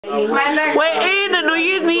We're in a New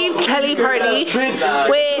Year's Eve Kelly party with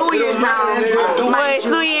it's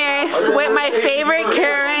New Year's with my favorite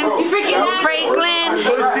Karen, Franklin,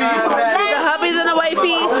 the hubbies and the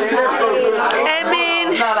wifey,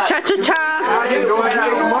 Edmund, Cha-Cha-Cha,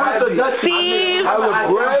 Steve,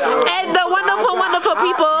 and the wonderful, wonderful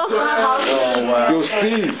people.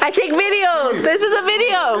 I take videos. This is a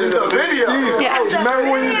video. Yeah.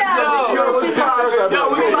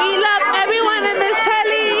 We love everyone in this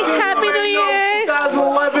Kelly. Happy New Year.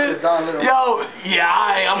 2011. Yo,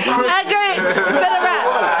 yeah, I'm Chris. Great. Better rap.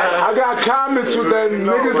 I got comments with that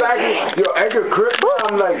niggas acting, yo, acting Chris.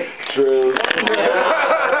 I'm like, Trill.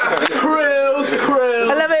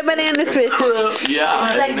 I love everybody in this bitch.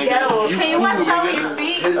 Yeah. Can you watch how you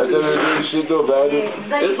speak? I didn't shit though, baby.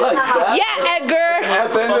 It's like that. Yeah, Edgar.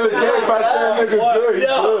 At the end of the day, if I say a nigga's good, he's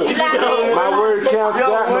good. My word counts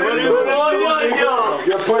that.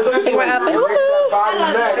 Your pussy.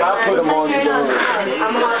 I'll put him on you.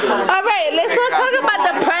 Alright, let's not talk about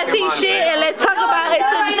depressing shit and let's talk about it.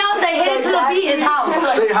 Right now, the hit to the beat is house.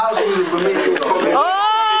 Say house music for me.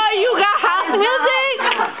 Oh, you got house music?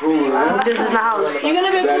 This is my house. You're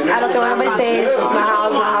gonna be. I don't care what anybody says. My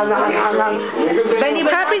house, my house, my house, my house.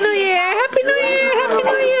 Happy New Year! Happy New Year! Happy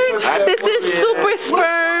New Year! This is Super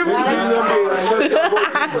Sperm.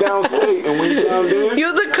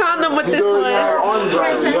 Use a condom with this one. I'm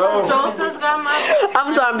sorry,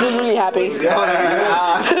 I'm just really happy.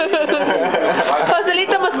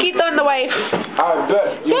 Joselito Mosquito and the wife. I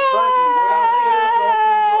bet. Yay!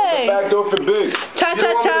 Back door for big.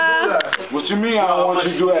 Cha-cha-cha. What you mean I don't want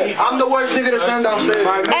you to do that? I'm the worst nigga to send downstairs.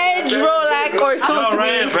 Edge, Rolac, or soon to be.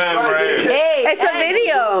 Hey, it's a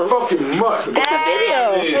video. Fucking much. It's a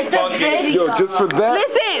video. It's a video. Yo, just for that.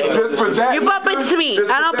 Listen. Just for that. You bump into me.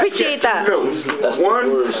 I don't appreciate that. 1, 2,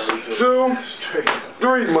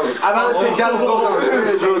 3, mother. I'd rather take that than go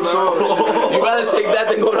downstairs. You rather take that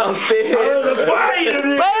than go downstairs.